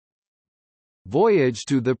Voyage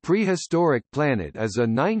to the Prehistoric Planet is a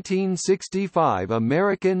 1965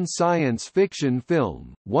 American science fiction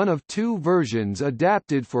film, one of two versions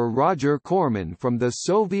adapted for Roger Corman from the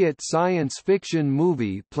Soviet science fiction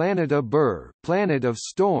movie Planet of Burr, Planet of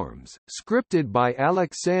Storms, scripted by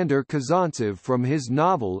Alexander Kazantsev from his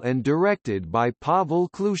novel and directed by Pavel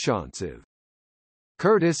Klushantsev.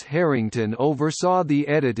 Curtis Harrington oversaw the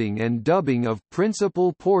editing and dubbing of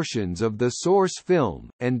principal portions of the source film,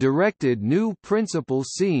 and directed new principal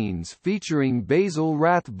scenes featuring Basil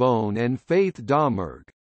Rathbone and Faith Domergue.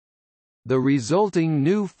 The resulting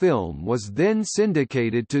new film was then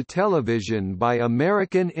syndicated to television by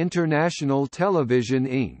American International Television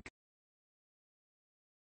Inc.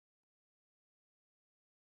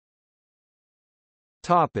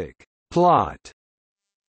 Plot.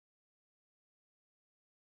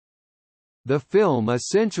 The film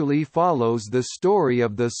essentially follows the story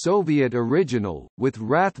of the Soviet original, with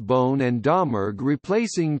Rathbone and Domergue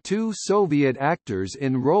replacing two Soviet actors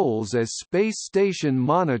in roles as space station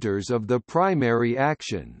monitors of the primary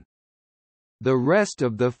action. The rest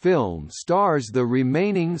of the film stars the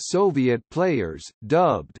remaining Soviet players,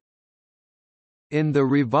 dubbed. In the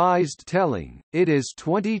revised telling, it is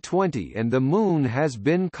 2020 and the Moon has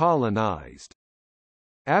been colonized.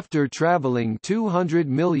 After traveling 200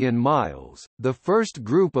 million miles, the first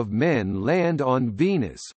group of men land on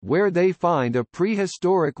Venus, where they find a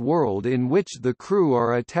prehistoric world in which the crew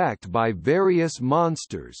are attacked by various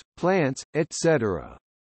monsters, plants, etc.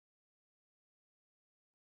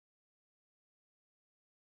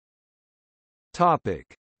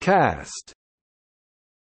 Topic: Cast.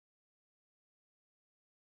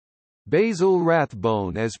 Basil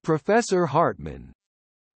Rathbone as Professor Hartman,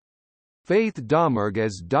 Faith Domergue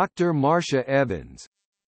as Dr. Marcia Evans,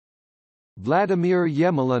 Vladimir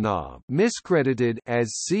Yemelinov miscredited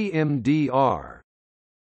as CMDR,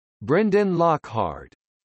 Brendan Lockhart,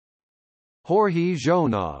 Jorge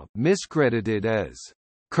Jonov miscredited as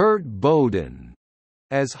Kurt Bowden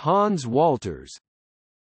as Hans Walters,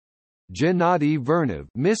 Gennady Vernov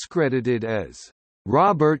miscredited as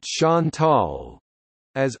Robert Chantal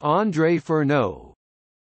as André Fernot,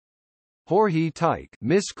 Jorge Tyke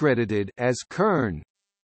miscredited as Kern,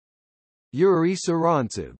 Yuri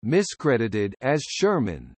Sarantsev miscredited as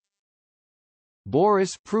Sherman,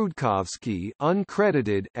 Boris Prudkovsky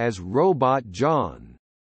uncredited as Robot John.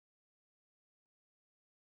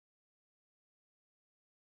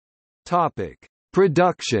 Topic: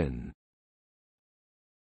 Production.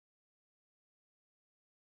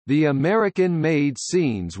 The American-made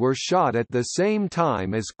scenes were shot at the same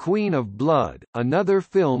time as Queen of Blood, another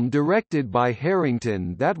film directed by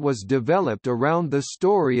Harrington that was developed around the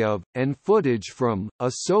story of, and footage from,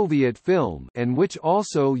 a Soviet film and which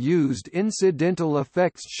also used incidental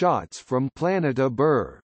effects shots from Planet of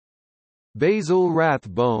Burr. Basil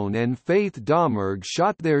Rathbone and Faith Domergue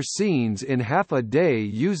shot their scenes in half a day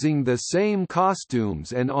using the same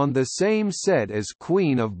costumes and on the same set as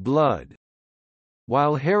Queen of Blood.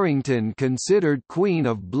 While Harrington considered Queen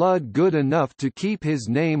of Blood good enough to keep his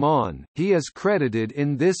name on, he is credited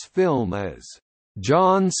in this film as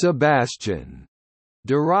John Sebastian,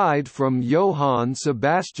 derived from Johann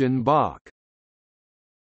Sebastian Bach.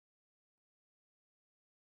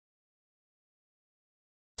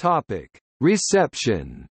 Topic: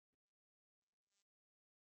 Reception.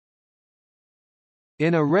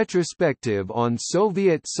 In a retrospective on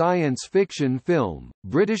Soviet science fiction film,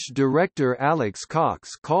 British director Alex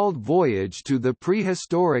Cox called Voyage to the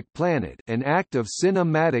Prehistoric Planet an act of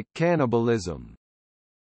cinematic cannibalism.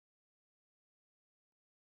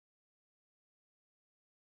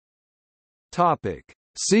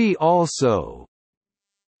 See also: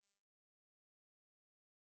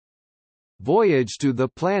 Voyage to the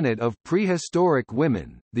Planet of Prehistoric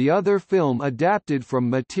Women, the other film adapted from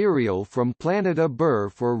material from Planet of Burr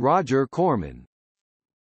for Roger Corman.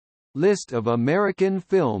 List of American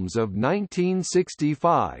films of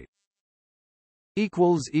 1965.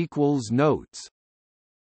 Notes